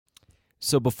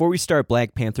So before we start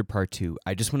Black Panther Part 2,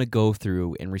 I just want to go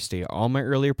through and restate all my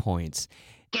earlier points.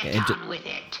 Get on with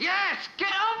it. Yes, get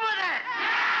on with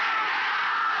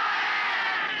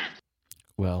it!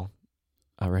 Well,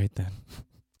 all right then.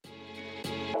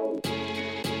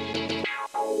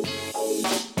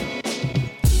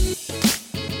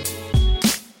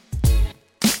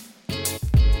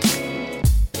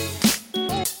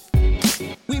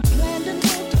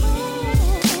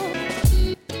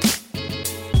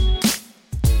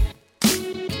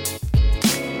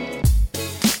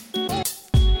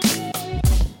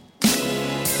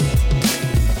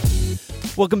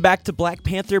 Welcome back to Black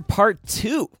Panther Part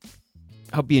 2.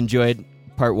 Hope you enjoyed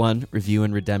Part 1, Review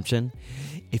and Redemption.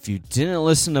 If you didn't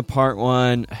listen to Part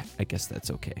 1, I guess that's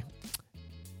okay.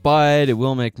 But it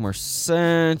will make more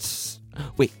sense.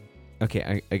 Wait,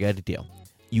 okay, I got a deal.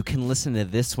 You can listen to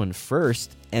this one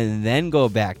first and then go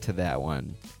back to that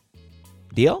one.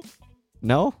 Deal?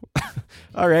 No?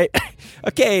 All right.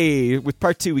 Okay, with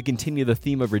Part 2, we continue the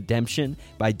theme of redemption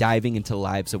by diving into the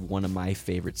lives of one of my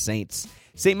favorite saints,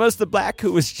 St. Moses the Black,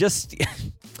 who was just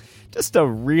a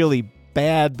really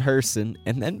bad person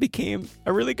and then became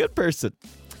a really good person.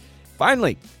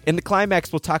 Finally, in the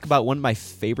climax, we'll talk about one of my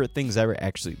favorite things ever,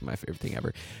 actually my favorite thing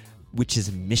ever, which is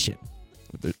mission.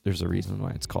 There's a reason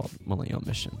why it's called Millennial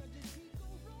Mission.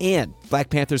 And Black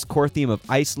Panther's core theme of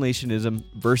isolationism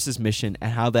versus mission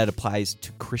and how that applies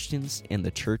to Christians and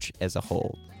the church as a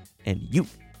whole. And you.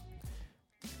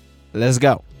 Let's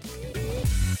go.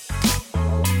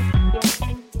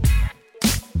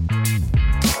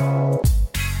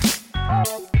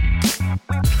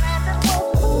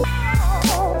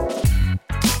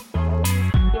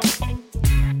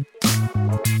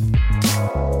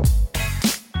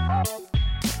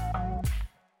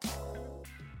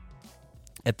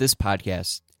 At this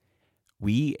podcast,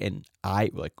 we're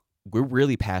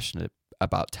really passionate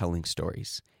about telling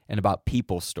stories and about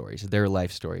people's stories, their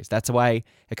life stories. That's why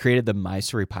I created the My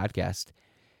Story podcast,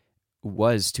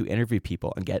 was to interview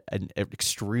people and get an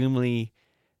extremely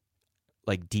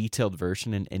detailed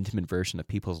version and intimate version of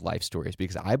people's life stories,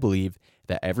 because I believe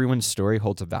that everyone's story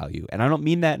holds a value. And I don't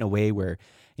mean that in a way where,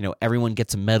 everyone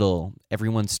gets a medal,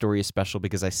 everyone's story is special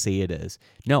because I say it is.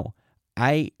 No,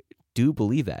 I do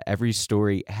believe that every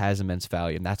story has immense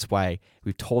value, and that's why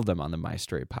we've told them on the My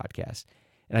Story podcast.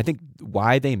 And I think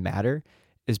why they matter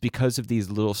is because of these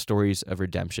little stories of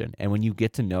redemption. And when you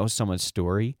get to know someone's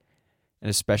story, and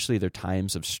especially their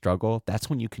times of struggle, that's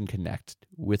when you can connect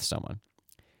with someone.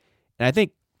 And I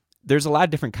think there's a lot of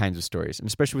different kinds of stories, and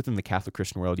especially within the Catholic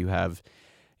Christian world, you have,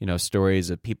 stories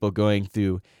of people going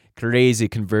through crazy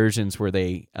conversions where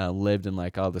they lived in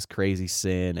all this crazy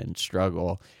sin and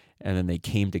struggle, and then they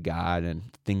came to God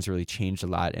and things really changed a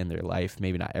lot in their life.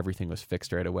 Maybe not everything was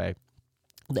fixed right away.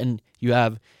 Then you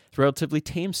have relatively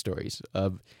tame stories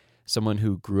of someone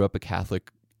who grew up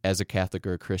as a Catholic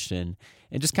or a Christian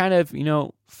and just kind of,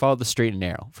 followed the straight and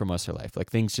narrow for most of their life.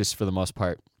 Things just for the most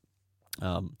part,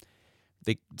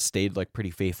 they stayed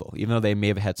pretty faithful, even though they may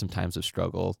have had some times of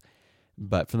struggle,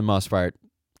 but for the most part,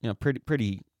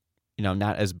 pretty,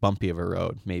 not as bumpy of a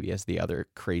road maybe as the other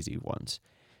crazy ones.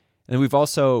 And then we've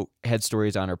also had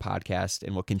stories on our podcast,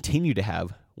 and we'll continue to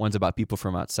have ones about people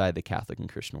from outside the Catholic and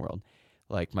Christian world,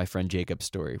 like my friend Jacob's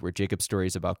story, where Jacob's story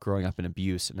is about growing up in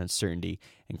abuse and uncertainty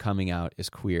and coming out as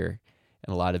queer,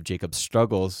 and a lot of Jacob's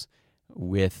struggles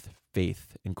with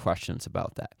faith and questions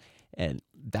about that. And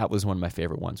that was one of my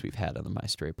favorite ones we've had on the My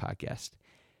Story podcast.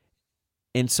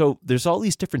 And so there's all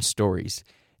these different stories.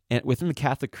 And within the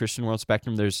Catholic Christian world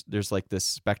spectrum, there's this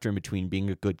spectrum between being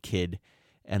a good kid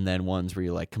and then ones where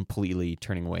you're completely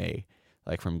turning away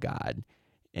from God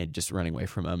and just running away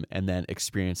from him, and then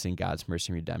experiencing God's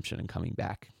mercy and redemption and coming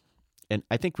back. And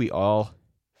I think we all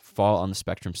fall on the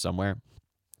spectrum somewhere.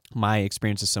 My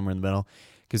experience is somewhere in the middle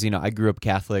because, I grew up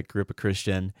Catholic, grew up a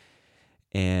Christian,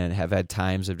 and have had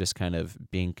times of just kind of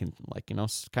being kind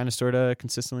of sort of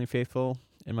consistently faithful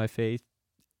in my faith,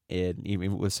 and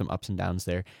even with some ups and downs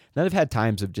there. Then I've had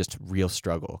times of just real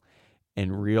struggle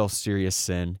and real serious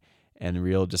sin and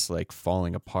real just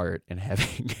falling apart and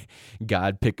having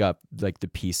God pick up the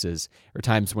pieces, or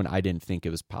times when I didn't think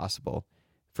it was possible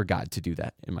for God to do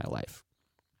that in my life.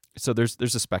 So there's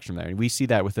a spectrum there, and we see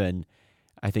that within,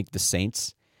 I think, the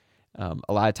saints.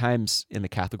 A lot of times in the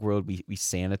Catholic world, we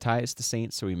sanitize the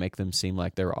saints, so we make them seem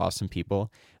like they're awesome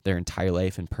people, their entire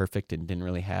life and perfect and didn't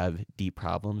really have deep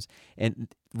problems. And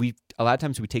a lot of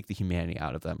times we take the humanity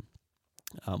out of them.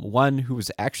 One who was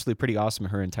actually pretty awesome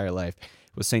in her entire life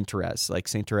was Saint Therese.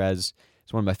 Saint Therese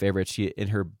is one of my favorites. She, in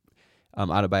her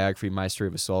autobiography, My Story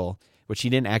of a Soul, which she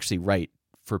didn't actually write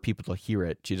for people to hear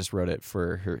it. She just wrote it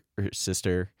for her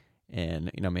sister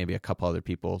and maybe a couple other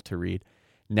people to read.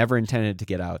 Never intended to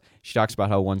get out. She talks about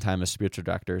how one time a spiritual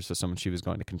director, so someone she was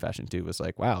going to confession to, was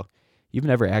like, wow, you've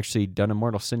never actually done a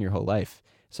mortal sin your whole life.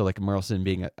 So like a mortal sin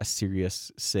being a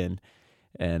serious sin.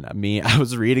 And I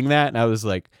was reading that and I was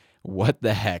like, what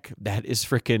the heck? That is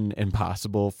freaking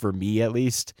impossible for me, at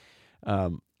least.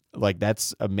 Like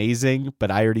that's amazing,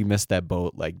 but I already missed that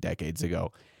boat like decades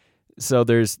ago. So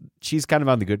she's kind of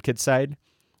on the good kid side.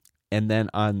 And then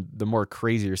on the more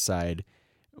crazier side,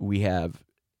 we have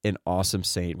an awesome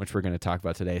saint, which we're going to talk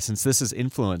about today. Since this is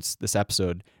influenced, this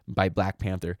episode, by Black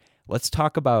Panther, let's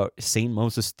talk about Saint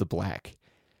Moses the Black,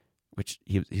 which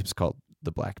he was called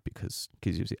the Black because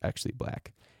he was actually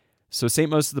black. So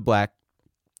Saint Moses the Black,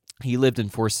 he lived in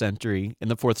the 4th century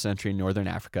in northern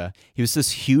Africa. He was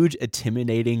this huge,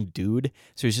 intimidating dude.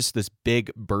 So he was just this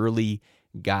big, burly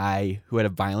guy who had a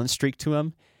violent streak to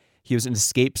him. He was an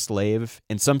escaped slave,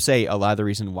 and some say a lot of the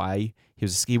reason why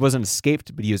he wasn't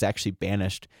escaped, but he was actually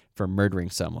banished for murdering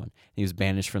someone. He was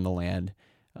banished from the land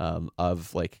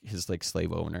of like his like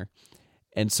slave owner.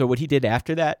 And so what he did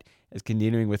after that is,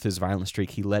 continuing with his violent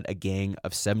streak, he led a gang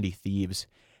of 70 thieves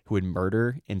who would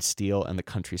murder and steal in the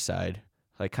countryside,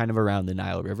 like kind of around the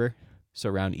Nile River, so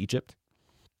around Egypt.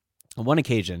 On one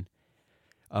occasion,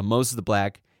 Moses the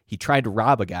Black, he tried to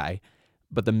rob a guy,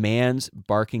 but the man's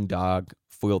barking dog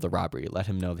foiled the robbery, let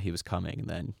him know that he was coming, and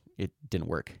then it didn't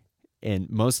work. And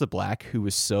Moses the Black, who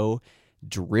was so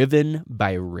driven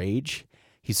by rage,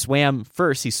 he swam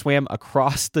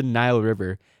across the Nile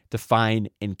River to find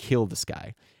and kill this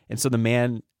guy. And so the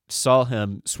man saw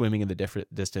him swimming in the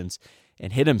distance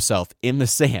and hid himself in the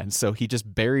sand. So he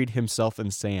just buried himself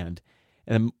in sand.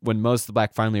 And when Moses the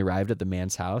Black finally arrived at the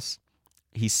man's house,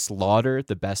 he slaughtered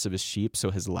the best of his sheep,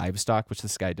 so his livestock, which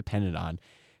this guy depended on,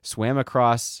 swam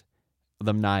across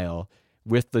the Nile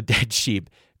with the dead sheep,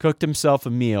 cooked himself a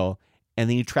meal, and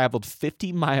then he traveled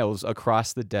 50 miles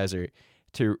across the desert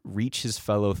to reach his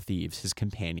fellow thieves, his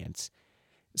companions.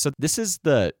 So this is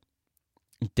the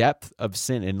depth of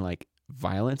sin and like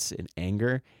violence and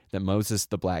anger that Moses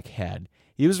the Black had.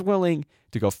 He was willing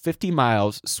to go 50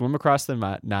 miles, swim across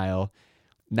the Nile,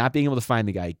 not being able to find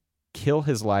the guy, kill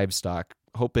his livestock,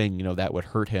 hoping, that would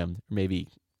hurt him, maybe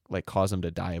like cause him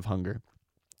to die of hunger,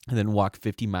 and then walk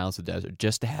 50 miles of desert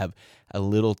just to have a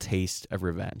little taste of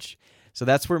revenge. So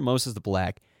that's where Moses the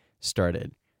Black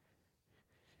started.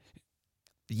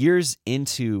 Years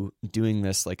into doing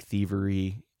this like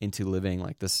thievery, into living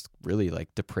like this really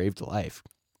like depraved life,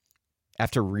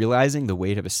 after realizing the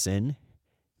weight of his sin,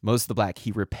 Moses the Black,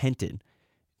 he repented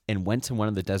and went to one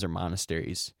of the desert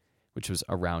monasteries, which was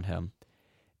around him.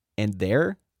 And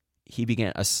there he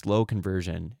began a slow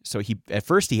conversion. So at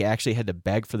first he actually had to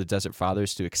beg for the desert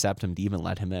fathers to accept him, to even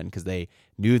let him in, because they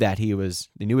knew that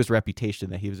they knew his reputation,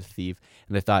 that he was a thief.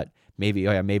 And they thought maybe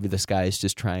this guy is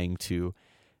just trying to,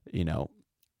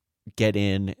 get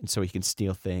in and so he can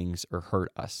steal things or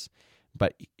hurt us.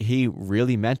 But he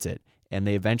really meant it. And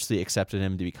they eventually accepted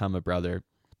him to become a brother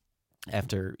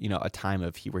after, a time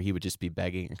where he would just be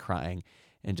begging and crying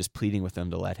and just pleading with them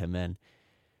to let him in.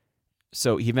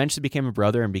 So he eventually became a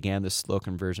brother and began this slow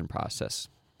conversion process.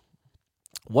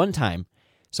 One time,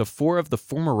 so 4 of the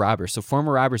former robbers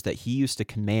that he used to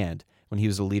command when he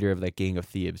was the leader of that gang of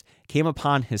thieves, came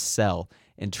upon his cell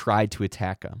and tried to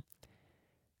attack him.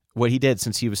 What he did,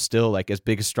 since he was still like as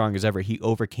big as strong as ever, he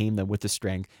overcame them with his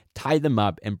strength, tied them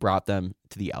up, and brought them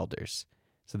to the elders,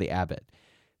 so the abbot.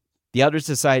 The elders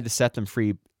decided to set them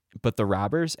free, but the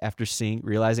robbers, after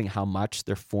realizing how much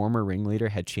their former ringleader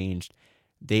had changed,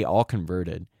 they all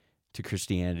converted to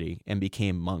Christianity and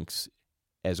became monks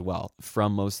as well,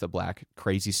 from Moses the Black,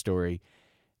 crazy story,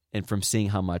 and from seeing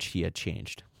how much he had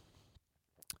changed.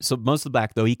 So Moses the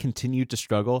Black, though he continued to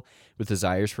struggle with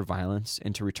desires for violence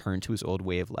and to return to his old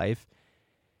way of life,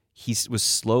 he was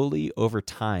slowly, over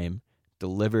time,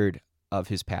 delivered of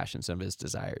his passions, of his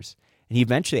desires. And he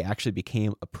eventually actually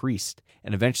became a priest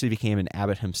and eventually became an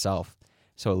abbot himself,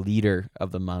 so a leader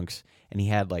of the monks. And he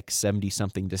had like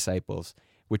 70-something disciples,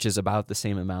 which is about the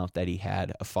same amount that he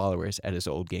had of followers at his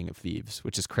old gang of thieves,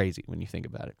 which is crazy when you think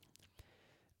about it.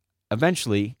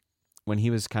 Eventually, when he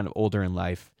was kind of older in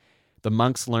life, the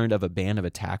monks learned of a band of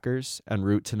attackers en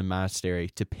route to the monastery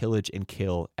to pillage and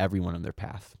kill everyone in their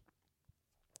path.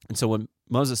 And so what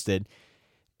Moses did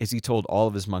is he told all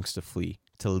of his monks to flee,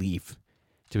 to leave,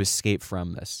 to escape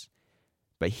from this.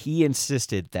 But he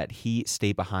insisted that he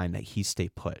stay behind, that he stay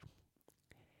put.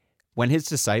 When his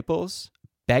disciples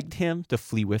begged him to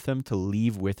flee with him, to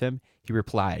leave with him, he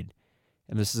replied,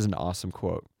 and this is an awesome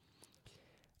quote,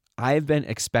 "I have been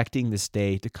expecting this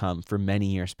day to come for many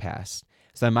years past,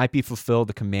 so that might be fulfilled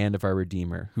the command of our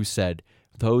Redeemer, who said,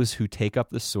 those who take up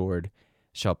the sword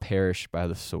shall perish by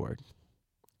the sword.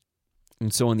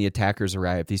 And so when the attackers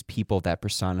arrived, these people that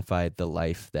personified the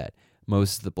life that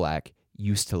Moses the Black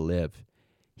used to live,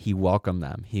 he welcomed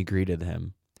them, he greeted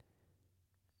him.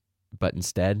 But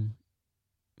instead,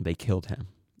 they killed him.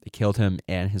 They killed him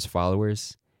and his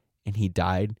followers, and he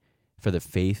died for the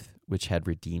faith which had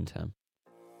redeemed him.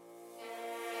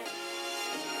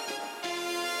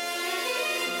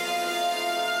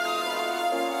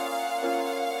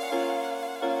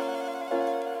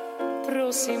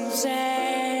 Prosím,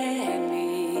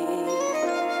 zemi.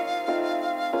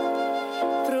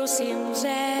 Prosím,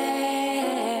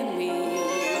 zemi.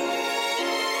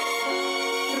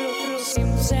 Prosím,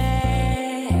 zemi.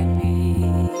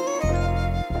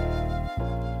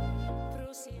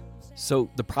 So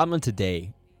the problem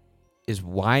today is,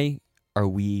 why are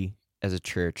we as a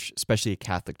church, especially a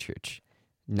Catholic church,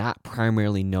 not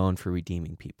primarily known for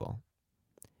redeeming people?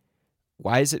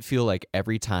 Why does it feel like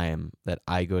every time that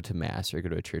I go to Mass or go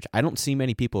to a church, I don't see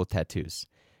many people with tattoos.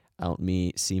 I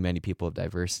don't see many people of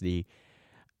diversity.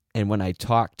 And when I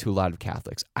talk to a lot of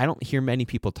Catholics, I don't hear many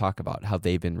people talk about how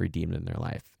they've been redeemed in their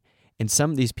life. And some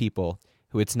of these people,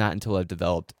 who it's not until I've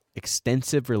developed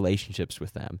extensive relationships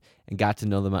with them and got to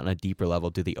know them on a deeper level,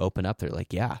 do they open up. They're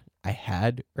like, yeah, I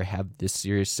had or have this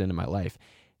serious sin in my life,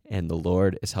 and the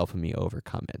Lord is helping me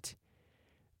overcome it.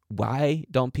 Why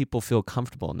don't people feel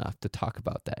comfortable enough to talk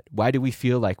about that? Why do we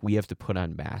feel like we have to put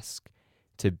on masks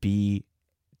to be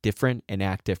different and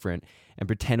act different and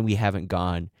pretend we haven't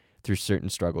gone through certain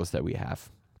struggles that we have?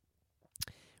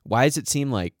 Why does it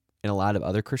seem like in a lot of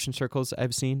other Christian circles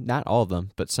I've seen, not all of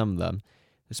them, but some of them,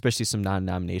 especially some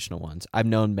non-denominational ones, I've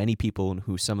known many people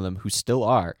who, some of them who still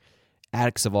are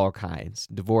addicts of all kinds,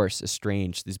 divorced,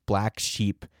 estranged, these black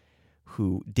sheep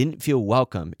who didn't feel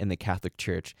welcome in the Catholic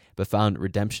Church, but found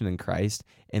redemption in Christ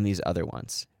in these other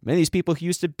ones. Many of these people who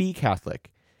used to be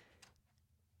Catholic,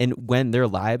 and when their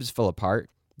lives fell apart,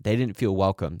 they didn't feel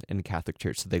welcome in the Catholic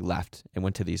Church, so they left and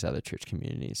went to these other church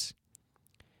communities.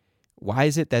 Why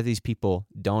is it that these people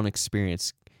don't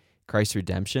experience Christ's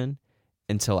redemption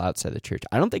until outside the church?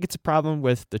 I don't think it's a problem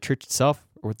with the church itself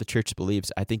or what the church believes.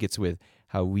 I think it's with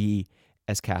how we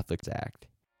as Catholics act.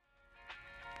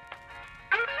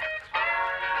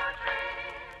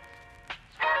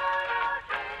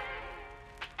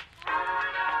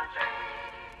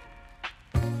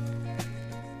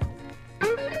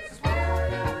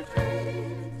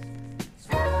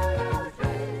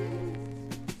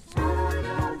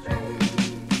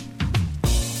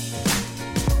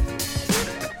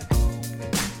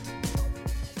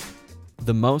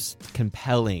 The most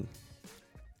compelling,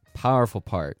 powerful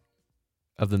part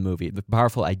of the movie, the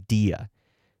powerful idea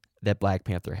that Black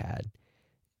Panther had,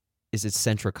 is its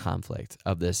central conflict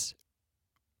of this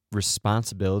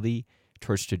responsibility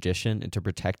towards tradition and to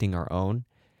protecting our own,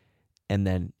 and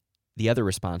then the other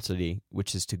responsibility,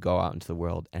 which is to go out into the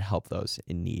world and help those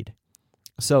in need.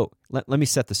 So let me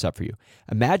set this up for you.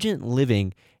 Imagine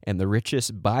living in the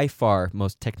richest, by far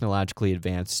most technologically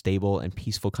advanced, stable, and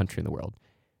peaceful country in the world.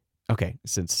 Okay,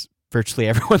 since virtually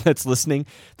everyone that's listening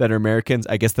that are Americans,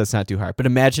 I guess that's not too hard. But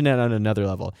imagine it on another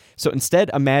level. So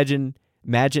instead, imagine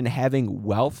having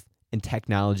wealth and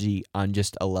technology on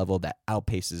just a level that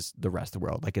outpaces the rest of the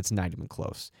world. Like, it's not even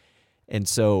close. And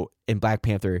so in Black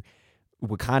Panther,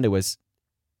 Wakanda was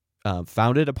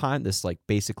founded upon this, like,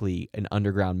 basically an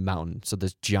underground mountain. So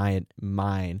this giant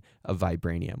mine of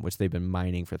vibranium, which they've been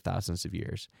mining for thousands of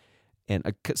years.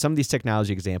 And some of these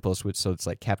technology examples, so it's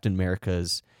like Captain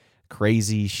America's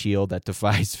crazy shield that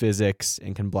defies physics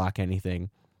and can block anything.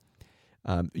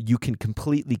 You can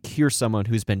completely cure someone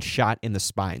who's been shot in the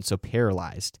spine, so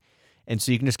paralyzed. And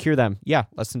so you can just cure them,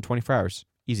 less than 24 hours.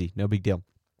 Easy, no big deal.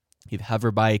 You have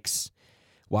hover bikes,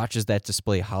 watches that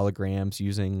display holograms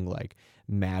using like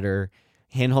matter,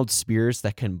 handheld spears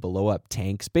that can blow up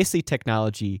tanks, basically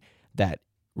technology that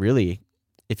really,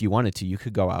 if you wanted to, you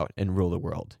could go out and rule the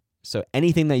world. So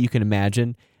anything that you can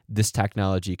imagine, this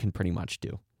technology can pretty much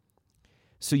do.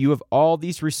 So you have all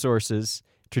these resources,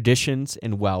 traditions,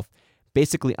 and wealth,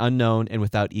 basically unknown and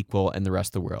without equal in the rest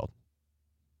of the world.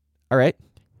 All right,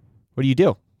 what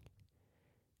do?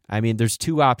 I mean, there's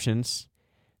two options,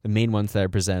 the main ones that are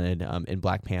presented in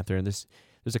Black Panther, and there's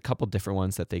a couple different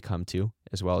ones that they come to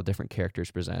as well, different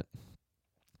characters present.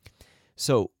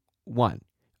 So one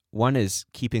is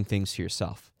keeping things to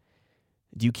yourself.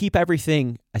 Do you keep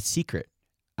everything a secret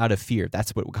out of fear?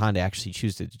 That's what Wakanda actually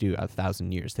chooses to do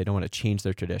 1,000 years. They don't want to change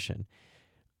their tradition.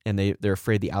 And they're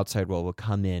afraid the outside world will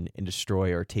come in and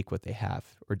destroy or take what they have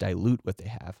or dilute what they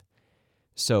have.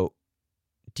 So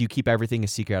do you keep everything a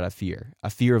secret out of fear? A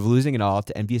fear of losing it all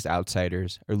to envious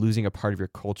outsiders or losing a part of your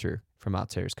culture from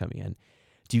outsiders coming in?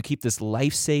 Do you keep this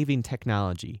life-saving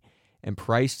technology and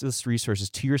priceless resources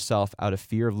to yourself out of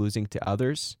fear of losing to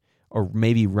others or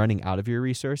maybe running out of your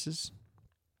resources?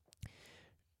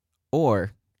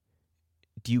 Or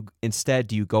do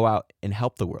you go out and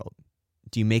help the world?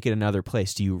 Do you make it another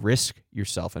place? Do you risk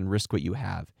yourself and risk what you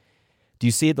have? Do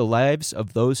you save the lives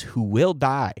of those who will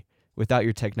die without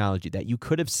your technology that you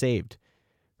could have saved,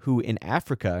 who in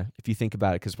Africa, if you think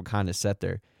about it, because Wakanda is set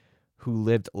there, who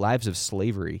lived lives of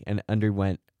slavery and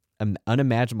underwent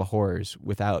unimaginable horrors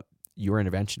without your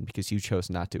intervention because you chose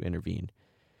not to intervene?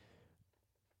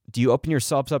 Do you open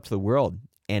yourselves up to the world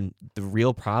and the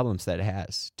real problems that it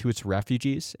has, to its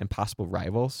refugees and possible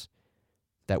rivals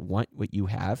that want what you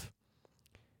have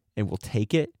and will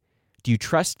take it? Do you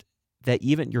trust that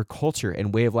even your culture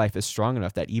and way of life is strong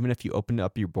enough that even if you open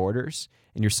up your borders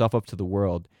and yourself up to the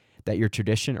world, that your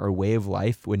tradition or way of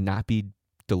life would not be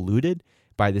diluted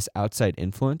by this outside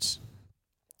influence?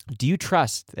 Do you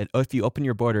trust that if you open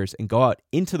your borders and go out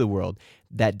into the world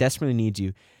that desperately needs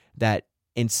you, that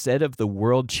instead of the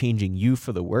world changing you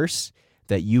for the worse,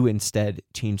 that you instead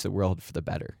change the world for the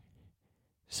better?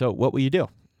 So what will you do?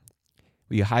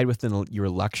 Will you hide within your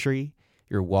luxury,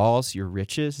 your walls, your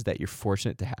riches that you're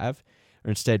fortunate to have, or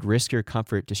instead risk your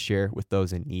comfort to share with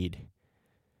those in need?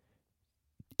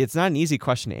 It's not an easy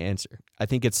question to answer. I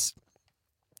think it's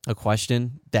a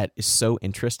question that is so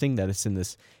interesting that it's in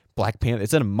this Black Panther.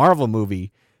 It's in a Marvel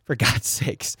movie, for God's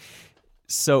sakes.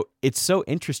 So it's so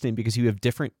interesting because you have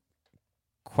different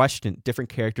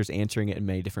characters answering it in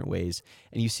many different ways.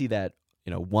 And you see that,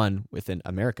 one within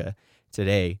America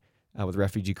today with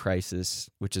refugee crisis,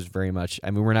 which is very much,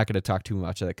 we're not going to talk too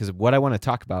much of that because what I want to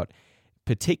talk about,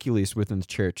 particularly within the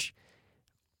church,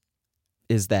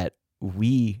 is that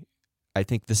I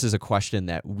think this is a question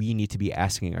that we need to be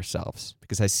asking ourselves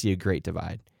because I see a great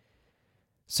divide.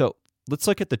 So let's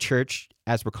look at the church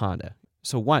as Wakanda.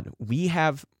 So one, we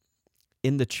have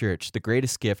in the church the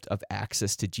greatest gift of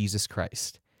access to Jesus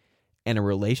Christ and a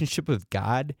relationship with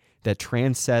God that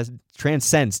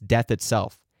transcends death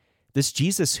itself. This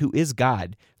Jesus who is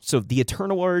God, so the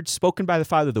eternal word spoken by the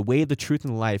Father, the way, the truth,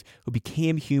 and the life, who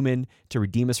became human to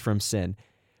redeem us from sin.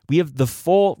 We have the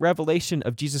full revelation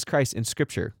of Jesus Christ in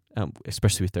Scripture,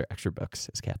 especially with their extra books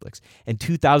as Catholics, and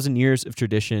 2,000 years of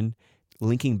tradition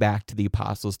linking back to the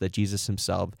apostles that Jesus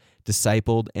himself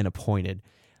discipled and appointed.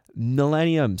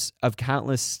 Millenniums of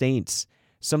countless saints,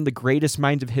 some of the greatest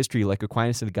minds of history like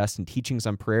Aquinas and Augustine, teachings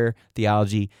on prayer,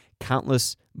 theology,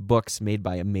 countless books made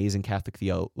by amazing Catholic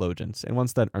theologians, and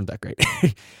ones that aren't that great.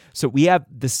 So we have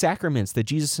the sacraments that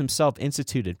Jesus himself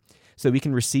instituted so that we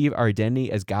can receive our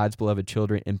identity as God's beloved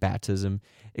children in baptism,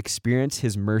 experience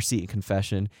his mercy in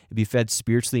confession, and be fed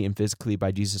spiritually and physically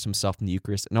by Jesus himself in the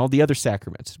Eucharist and all the other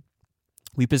sacraments.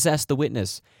 We possess the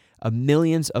witness of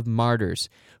millions of martyrs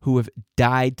who have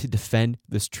died to defend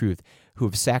this truth, who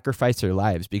have sacrificed their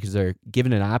lives because they're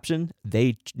given an option.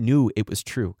 They knew it was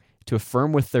true, to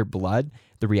affirm with their blood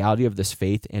the reality of this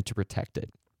faith and to protect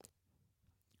it.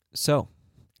 So,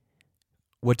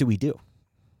 what do we do?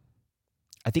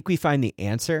 I think we find the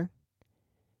answer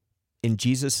in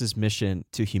Jesus' mission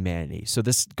to humanity. So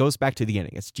this goes back to the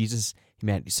beginning. It's Jesus'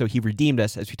 humanity. So he redeemed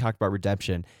us, as we talked about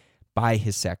redemption, by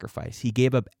his sacrifice. He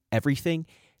gave up everything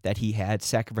that he had,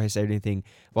 sacrificed everything,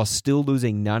 while still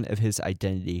losing none of his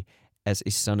identity as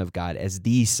a son of God, as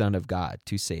the Son of God,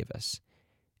 to save us.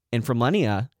 And for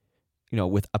millennia,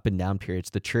 with up and down periods,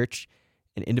 the church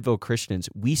and individual Christians,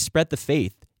 we spread the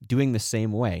faith doing the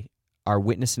same way, our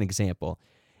witness and example.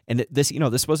 And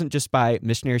this wasn't just by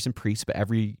missionaries and priests, but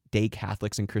everyday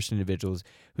Catholics and Christian individuals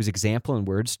whose example and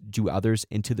words drew others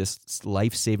into this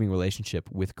life-saving relationship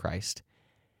with Christ.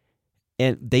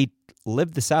 And they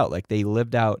lived this out. Like they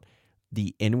lived out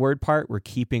the inward part. We're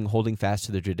holding fast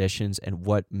to the traditions and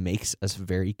what makes us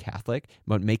very Catholic,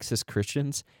 what makes us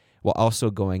Christians, while also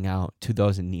going out to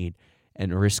those in need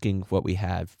and risking what we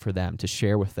have for them to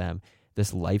share with them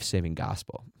this life-saving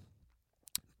gospel.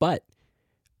 But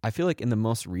I feel like in the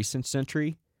most recent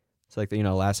century, it's like the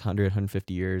last 100,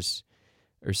 150 years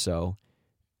or so,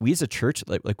 we as a church,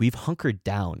 like we've hunkered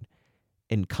down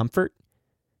in comfort,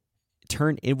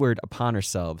 turned inward upon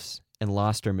ourselves, and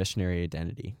lost our missionary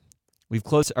identity. We've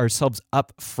closed ourselves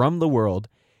up from the world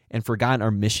and forgotten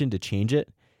our mission to change it.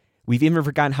 We've even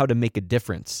forgotten how to make a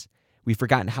difference. We've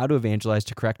forgotten how to evangelize,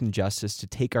 to correct injustice, to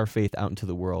take our faith out into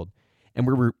the world. And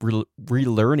we're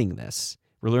relearning this.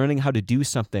 We're learning how to do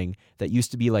something that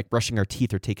used to be like brushing our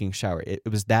teeth or taking a shower. It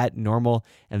was that normal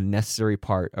and necessary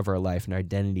part of our life and our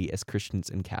identity as Christians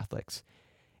and Catholics.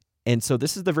 And so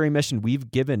this is the very mission we've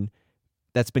given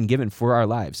that's been given for our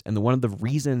lives. And one of the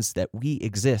reasons that we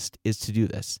exist is to do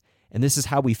this. And this is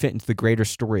how we fit into the greater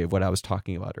story of what I was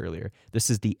talking about earlier. This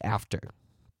is the after.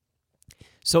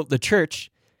 So the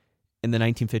church in the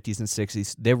 1950s and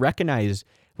 60s, they recognized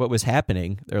what was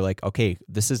happening. They're like, okay,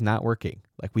 this is not working.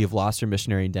 Like, we have lost our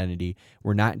missionary identity.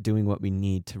 We're not doing what we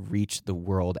need to reach the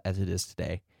world as it is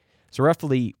today. So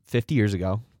roughly 60 years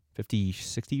ago,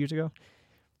 these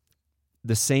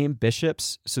same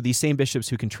bishops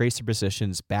who can trace their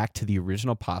positions back to the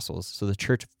original apostles, so the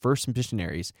church first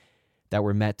missionaries that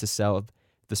were meant to solve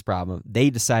this problem, they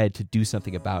decided to do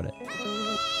something about it.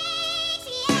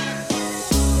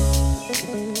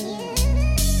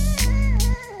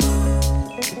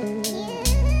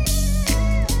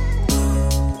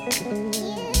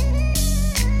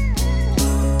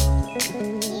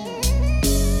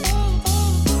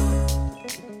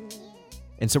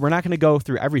 And so we're not going to go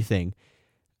through everything,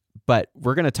 but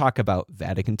we're going to talk about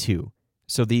Vatican II.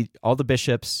 So all the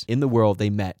bishops in the world, they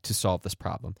met to solve this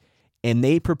problem. And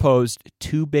they proposed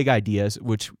two big ideas,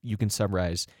 which you can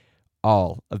summarize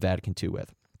all of Vatican II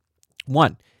with.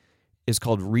 One is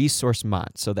called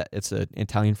ressourcement. So that it's an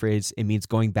Italian phrase. It means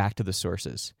going back to the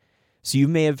sources. So you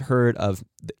may have heard of,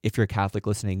 if you're a Catholic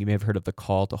listening, you may have heard of the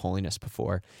call to holiness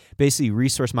before. Basically,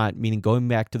 ressourcement, meaning going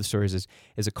back to the sources,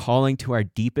 is a calling to our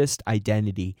deepest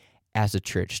identity as a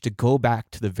church, to go back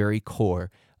to the very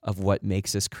core of what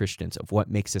makes us Christians, of what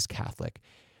makes us Catholic,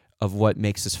 of what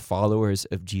makes us followers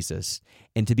of Jesus,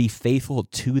 and to be faithful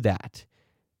to that,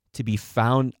 to be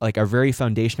found, like our very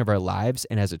foundation of our lives,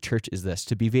 and as a church is this,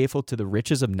 to be faithful to the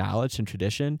riches of knowledge and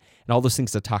tradition, and all those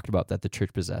things I talked about that the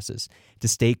church possesses, to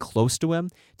stay close to Him,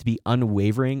 to be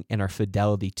unwavering in our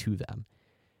fidelity to them,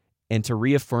 and to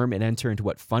reaffirm and enter into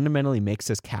what fundamentally makes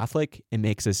us Catholic and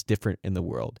makes us different in the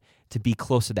world, to be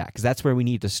close to that, because that's where we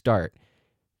need to start.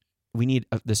 We need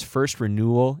this first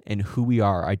renewal in who we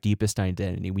are, our deepest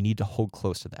identity. We need to hold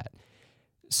close to that.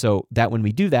 So that when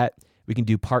we do that, we can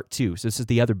do part two. So this is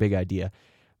the other big idea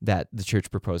that the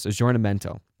church proposed,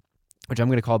 aggiornamento, which I'm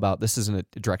going to call about, this isn't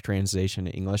a direct translation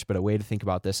in English, but a way to think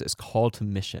about this is call to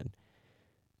mission.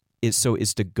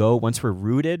 Is to go, once we're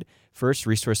rooted, first,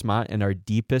 ressourcement, in our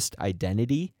deepest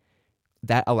identity,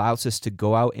 that allows us to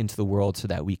go out into the world so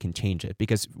that we can change it.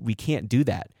 Because we can't do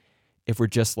that if we're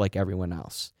just like everyone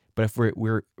else. But if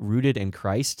we're rooted in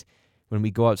Christ, when we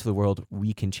go out to the world,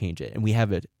 we can change it. And we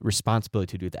have a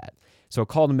responsibility to do that. So a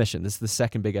call to mission, this is the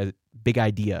second big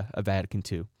idea of Vatican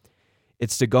II.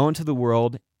 It's to go into the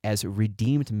world as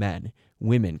redeemed men,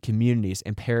 women, communities,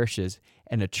 and parishes,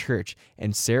 and a church,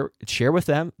 and share with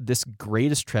them this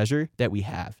greatest treasure that we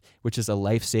have, which is a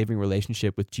life-saving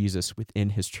relationship with Jesus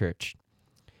within His church.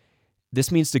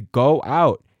 This means to go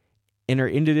out in our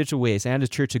individual ways and as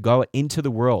a church, to go out into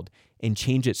the world and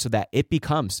change it so that it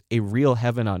becomes a real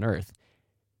heaven on earth,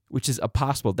 which is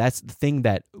impossible. That's the thing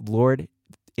that Lord,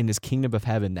 in His kingdom of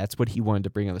heaven, that's what He wanted to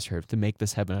bring on this earth, to make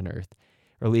this heaven on earth,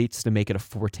 or at least to make it a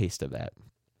foretaste of that,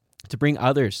 to bring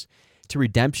others to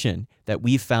redemption that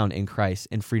we've found in Christ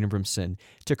and freedom from sin,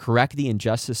 to correct the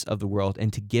injustice of the world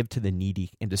and to give to the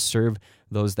needy and to serve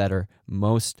those that are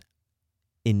most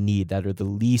in need, that are the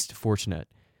least fortunate.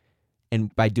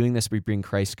 And by doing this, we bring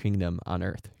Christ's kingdom on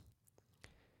earth.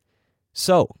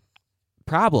 So,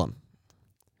 problem.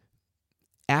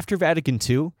 After Vatican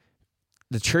II,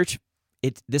 the church,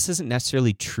 this isn't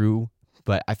necessarily true,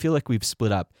 but I feel like we've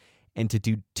split up into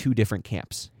two different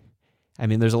camps. I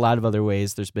mean, there's a lot of other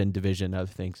ways. There's been division of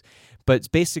things. But it's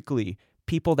basically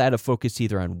people that have focused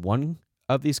either on one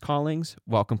of these callings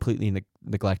while completely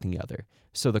neglecting the other.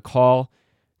 So the call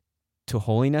to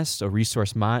holiness, so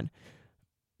ressourcement,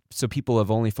 so people have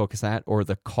only focused on that, or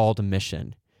the call to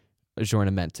mission,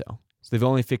 aggiornamento. So they've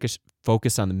only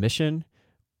focused on the mission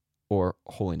or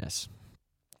holiness.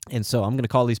 And so I'm going to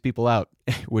call these people out,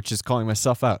 which is calling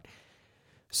myself out.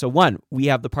 So one, we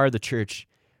have the part of the church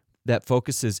that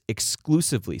focuses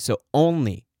exclusively, so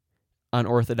only on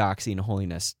orthodoxy and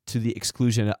holiness to the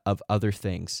exclusion of other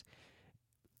things.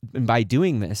 And by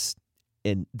doing this,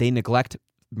 they neglect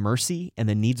mercy and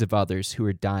the needs of others who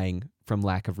are dying from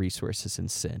lack of resources and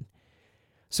sin.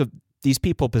 So these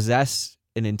people possess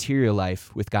an interior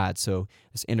life with God, so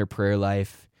this inner prayer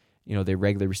life, they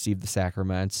regularly receive the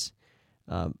sacraments,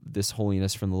 this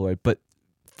holiness from the Lord, but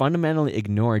fundamentally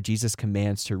ignore Jesus'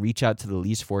 commands to reach out to the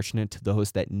least fortunate, to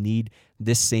those that need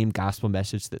this same gospel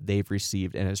message that they've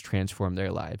received and has transformed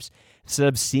their lives. Instead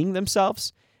of seeing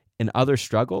themselves in other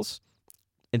struggles,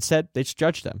 instead they just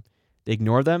judge them. They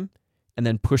ignore them and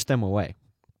then push them away.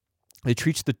 They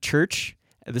treat the church,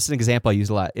 this is an example I use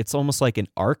a lot, it's almost like an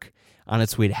ark on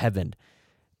its way to heaven.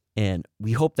 And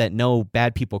we hope that no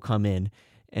bad people come in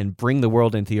and bring the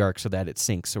world into the ark so that it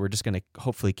sinks. So we're just going to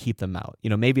hopefully keep them out.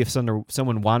 Maybe if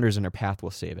someone wanders in our path,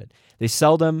 we'll save it. They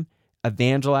seldom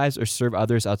evangelize or serve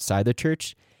others outside the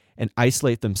church and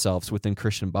isolate themselves within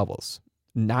Christian bubbles,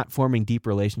 not forming deep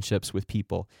relationships with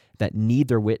people that need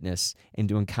their witness and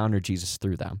to encounter Jesus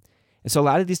through them. And so a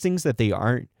lot of these things that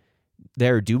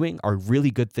they're doing are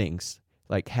really good things.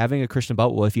 Like having a Christian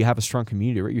bubble, if you have a strong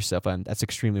community to root yourself on, that's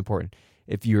extremely important.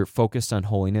 If you're focused on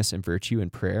holiness and virtue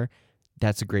and prayer,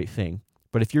 that's a great thing.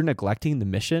 But if you're neglecting the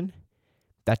mission,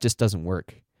 that just doesn't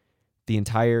work. The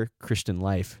entire Christian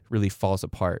life really falls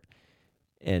apart.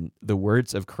 And the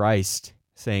words of Christ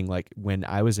saying, like, when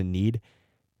I was in need,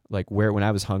 like when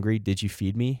I was hungry, did you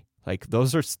feed me? Like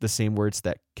those are the same words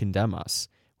that condemn us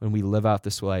when we live out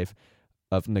this life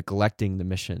of neglecting the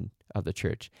mission of the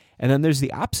church. And then there's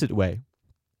the opposite way.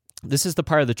 This is the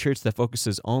part of the church that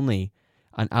focuses only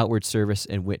on outward service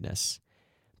and witness,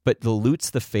 but dilutes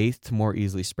the faith to more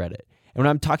easily spread it. And when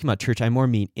I'm talking about church, I more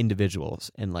mean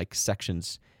individuals and like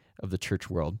sections of the church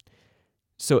world.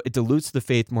 So it dilutes the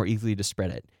faith more easily to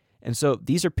spread it. And so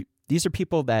these are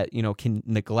people that, can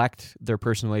neglect their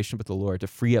personal relationship with the Lord to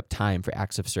free up time for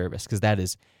acts of service, because that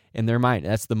is, in their mind,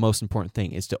 that's the most important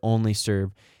thing, is to only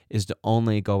serve, is to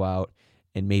only go out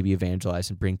and maybe evangelize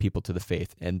and bring people to the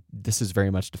faith. And this has very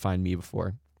much defined me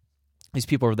before. These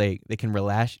people, they can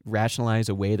rationalize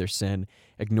away their sin,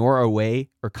 ignore away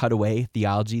or cut away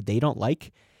theology they don't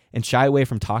like, and shy away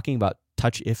from talking about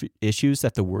touch issues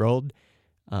that the world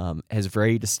has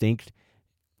very distinct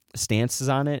stances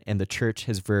on it, and the church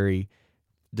has very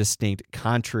distinct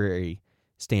contrary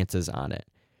stances on it.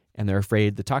 And they're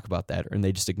afraid to talk about that, or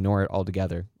they just ignore it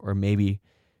altogether, or maybe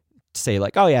say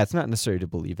like, oh yeah, it's not necessary to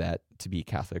believe that to be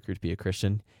Catholic or to be a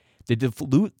Christian. They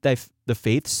dilute the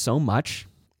faith so much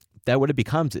that what it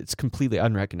becomes, it's completely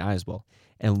unrecognizable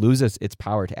and loses its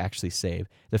power to actually save.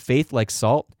 The faith, like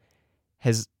salt,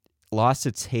 has lost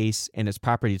its taste and its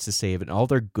properties to save, and all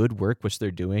their good work, which they're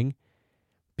doing,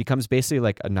 becomes basically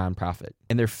like a nonprofit.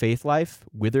 And their faith life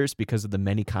withers because of the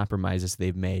many compromises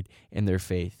they've made in their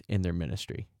faith, in their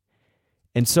ministry.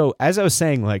 And so, as I was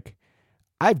saying, like,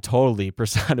 I've totally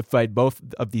personified both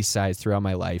of these sides throughout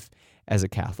my life as a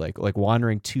Catholic, like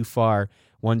wandering too far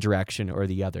one direction or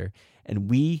the other.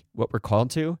 And what we're called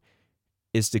to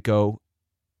is to go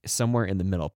somewhere in the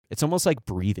middle. It's almost like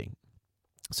breathing.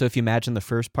 So if you imagine the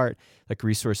first part, like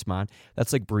Resource Mon,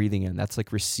 that's like breathing in. That's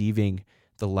like receiving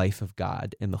the life of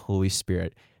God and the Holy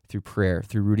Spirit through prayer,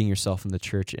 through rooting yourself in the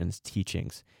church and its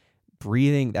teachings.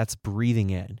 Breathing, that's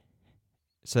breathing in.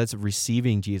 So that's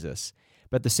receiving Jesus.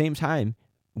 But at the same time,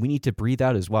 we need to breathe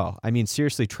out as well. I mean,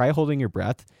 seriously, try holding your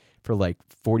breath for like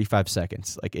 45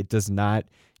 seconds. Like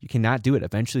you cannot do it.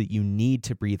 Eventually, you need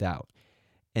to breathe out.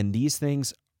 And these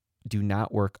things do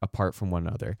not work apart from one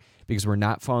another, because we're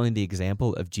not following the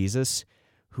example of Jesus,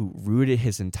 who rooted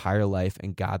his entire life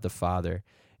in God the Father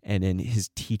and in his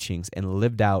teachings and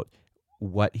lived out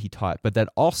what he taught. But that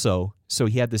also, so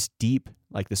he had this deep,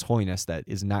 like this holiness that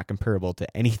is not comparable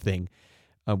to anything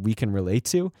we can relate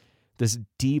to, this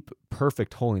deep,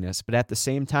 perfect holiness, but at the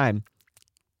same time,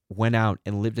 went out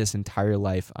and lived his entire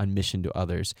life on mission to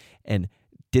others and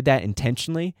did that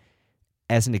intentionally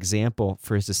as an example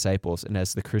for his disciples and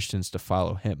as the Christians to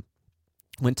follow him.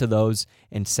 Went to those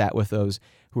and sat with those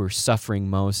who were suffering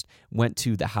most, went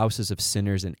to the houses of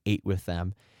sinners and ate with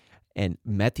them, and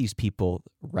met these people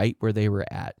right where they were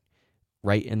at,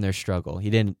 right in their struggle. He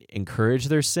didn't encourage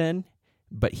their sin,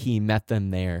 but he met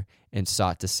them there and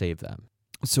sought to save them.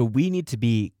 So we need to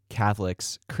be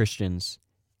Catholics, Christians,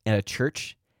 and a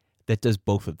church that does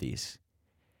both of these,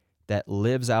 that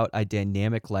lives out a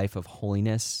dynamic life of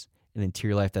holiness, an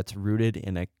interior life that's rooted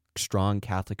in a strong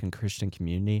Catholic and Christian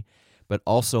community, but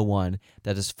also one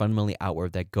that is fundamentally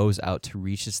outward, that goes out to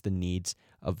reach the needs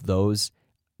of those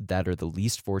that are the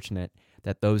least fortunate,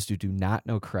 that those who do not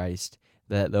know Christ,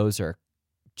 that those are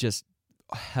just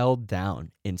held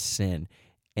down in sin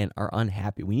and are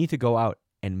unhappy. We need to go out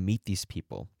and meet these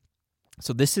people.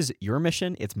 So this is your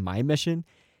mission, it's my mission,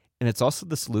 and it's also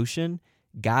the solution,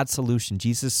 God's solution,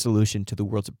 Jesus' solution to the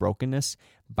world's brokenness,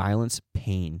 violence,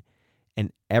 pain,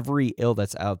 and every ill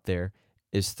that's out there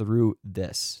is through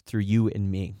this, through you and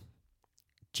me.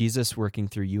 Jesus working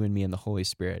through you and me and the Holy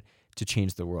Spirit to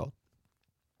change the world.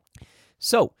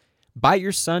 So, by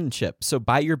your sonship, so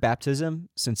by your baptism,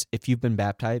 since if you've been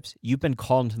baptized, you've been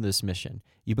called into this mission.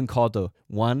 You've been called to,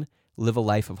 1, live a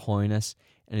life of holiness,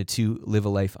 and to 2, live a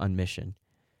life on mission.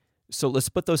 So let's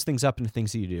put those things up into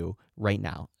things that you do right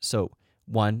now. So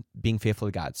 1, being faithful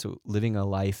to God, so living a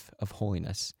life of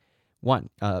holiness. 1,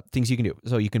 things you can do.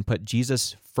 So you can put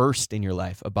Jesus first in your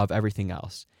life above everything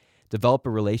else. develop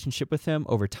a relationship with him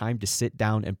over time, to sit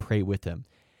down and pray with him,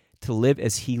 to live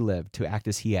as he lived, to act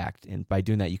as he acted. And by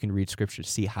doing that, you can read scripture to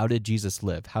see how did Jesus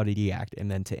live, how did he act, and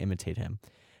then to imitate him,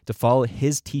 to follow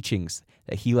his teachings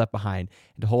that he left behind,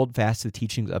 and to hold fast to the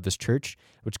teachings of his church,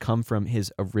 which come from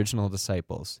his original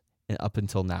disciples and up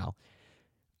until now.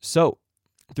 So,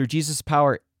 through Jesus'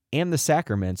 power and the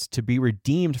sacraments, to be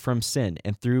redeemed from sin,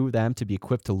 and through them to be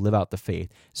equipped to live out the faith.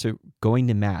 So, going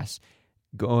to Mass,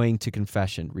 going to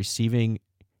confession, receiving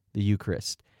the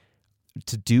Eucharist,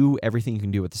 to do everything you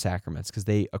can do with the sacraments, because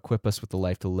they equip us with the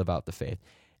life to live out the faith.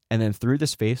 And then through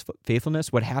this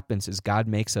faithfulness, what happens is God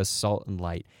makes us salt and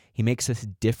light. He makes us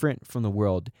different from the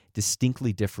world,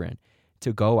 distinctly different,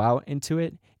 to go out into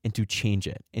it and to change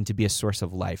it and to be a source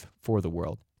of life for the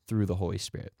world through the Holy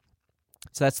Spirit.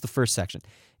 So that's the first section,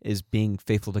 is being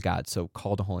faithful to God, so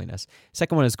call to holiness.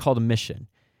 Second one is call to mission.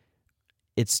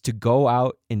 It's to go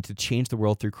out and to change the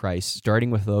world through Christ, starting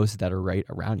with those that are right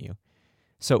around you.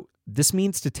 So this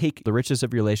means to take the riches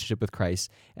of your relationship with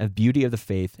Christ and the beauty of the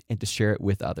faith and to share it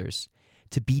with others,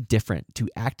 to be different, to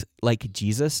act like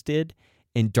Jesus did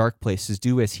in dark places,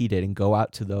 do as he did, and go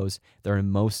out to those that are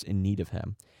most in need of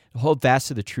him, to hold fast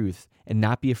to the truth and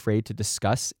not be afraid to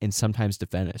discuss and sometimes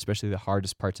defend it, especially the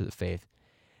hardest parts of the faith,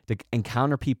 to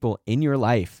encounter people in your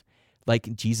life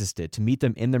like Jesus did, to meet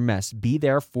them in their mess, be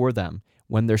there for them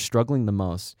when they're struggling the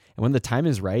most, and when the time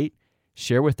is right,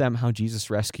 share with them how Jesus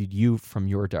rescued you from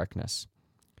your darkness.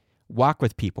 Walk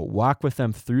with people, walk with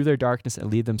them through their darkness and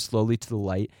lead them slowly to the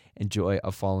light and joy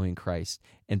of following Christ,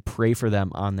 and pray for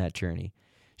them on that journey.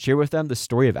 Share with them the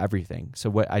story of everything. So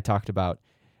what I talked about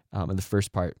in the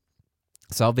first part,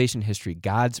 salvation history,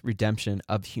 God's redemption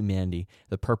of humanity,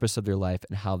 the purpose of their life,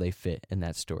 and how they fit in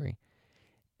that story.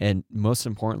 And most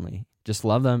importantly, just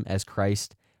love them as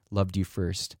Christ loved you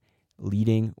first,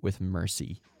 leading with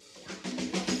mercy.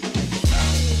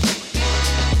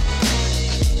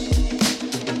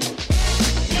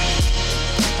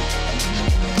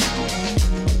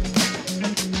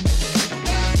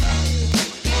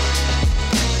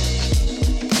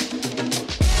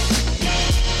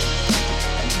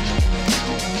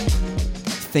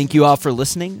 Thank you all for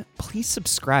listening. Please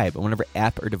subscribe on whatever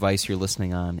app or device you're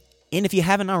listening on. And if you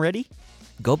haven't already,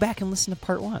 go back and listen to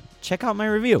part 1. Check out my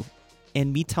review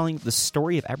and me telling the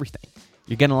story of everything.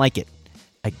 You're going to like it.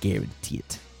 I guarantee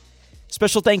it.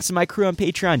 Special thanks to my crew on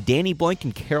Patreon, Danny Boink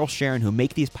and Carol Sharon, who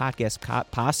make these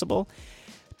podcasts possible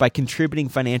by contributing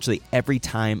financially every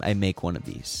time I make one of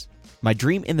these. My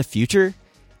dream in the future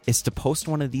is to post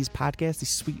one of these podcasts, these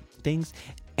sweet things,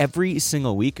 every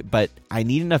single week, but I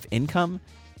need enough income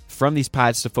from these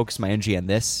pods to focus my energy on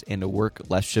this and to work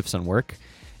less shifts on work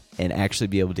and actually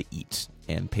be able to eat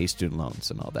and pay student loans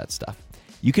and all that stuff.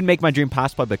 You can make my dream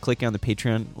possible by clicking on the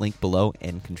Patreon link below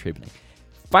and contributing.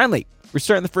 Finally, we're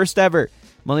starting the first ever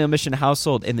Millennial Mission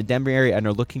household in the Denver area and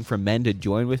are looking for men to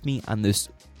join with me on this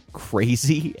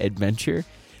crazy adventure.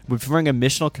 We're forming a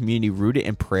missional community rooted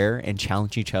in prayer and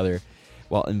challenging each other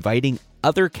while inviting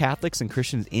other Catholics and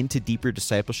Christians into deeper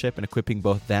discipleship and equipping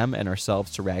both them and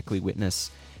ourselves to radically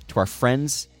witness to our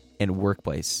friends and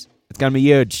workplace. It's going to be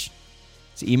huge.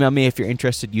 So email me if you're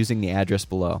interested using the address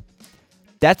below.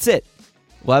 That's it.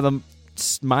 We'll have a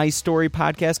My Story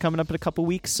podcast coming up in a couple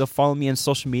weeks, so follow me on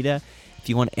social media if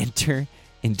you want to enter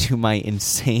into my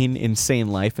insane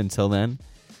life until then.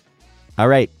 All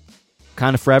right.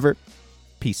 Kind of forever.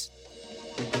 Peace.